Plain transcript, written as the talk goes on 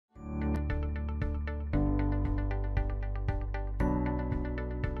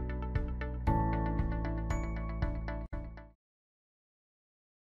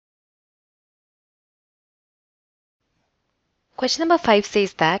Question number 5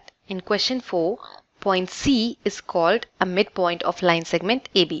 says that in question 4, point C is called a midpoint of line segment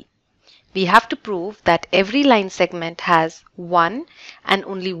AB. We have to prove that every line segment has one and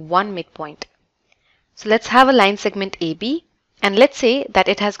only one midpoint. So let's have a line segment AB and let's say that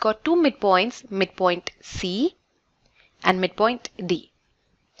it has got two midpoints, midpoint C and midpoint D.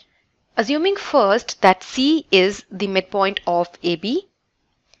 Assuming first that C is the midpoint of AB,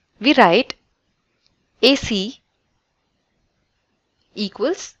 we write AC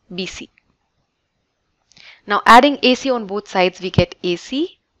equals BC. Now adding AC on both sides, we get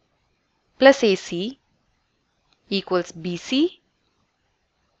AC plus AC equals BC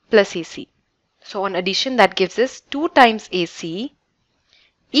plus AC. So on addition, that gives us 2 times AC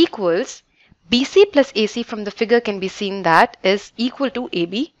equals BC plus AC. From the figure can be seen that is equal to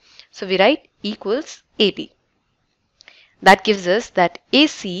AB. So we write equals AB. That gives us that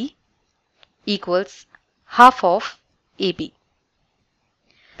AC equals half of AB.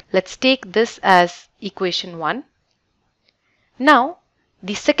 Let's take this as equation 1. Now,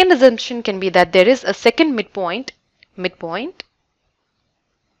 the second assumption can be that there is a second midpoint, midpoint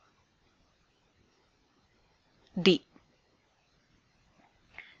D.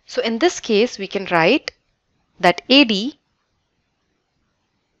 So in this case, we can write that AD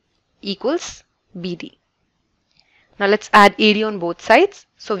equals BD. Now let's add AD on both sides.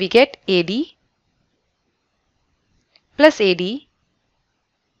 So we get AD plus AD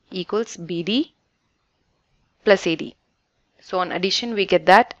equals BD plus AD. So on addition, we get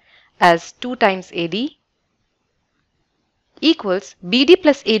that as 2 times AD equals BD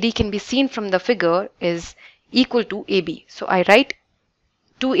plus AD can be seen from the figure is equal to AB. So I write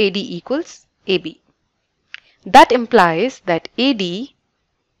 2AD equals AB. That implies that AD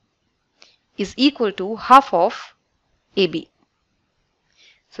is equal to half of AB.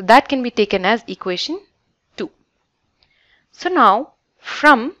 So that can be taken as equation 2. So now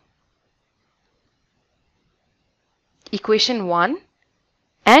from equation 1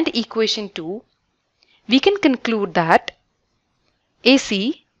 and equation 2, we can conclude that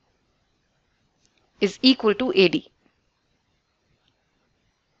AC is equal to AD.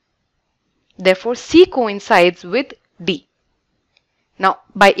 Therefore, C coincides with D. Now,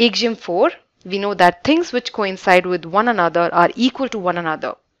 by axiom 4, we know that things which coincide with one another are equal to one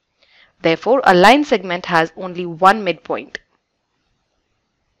another. Therefore, a line segment has only one midpoint.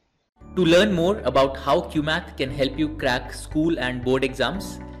 To learn more about how QMath can help you crack school and board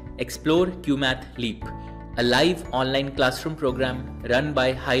exams, explore QMath Leap, a live online classroom program run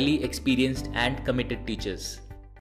by highly experienced and committed teachers.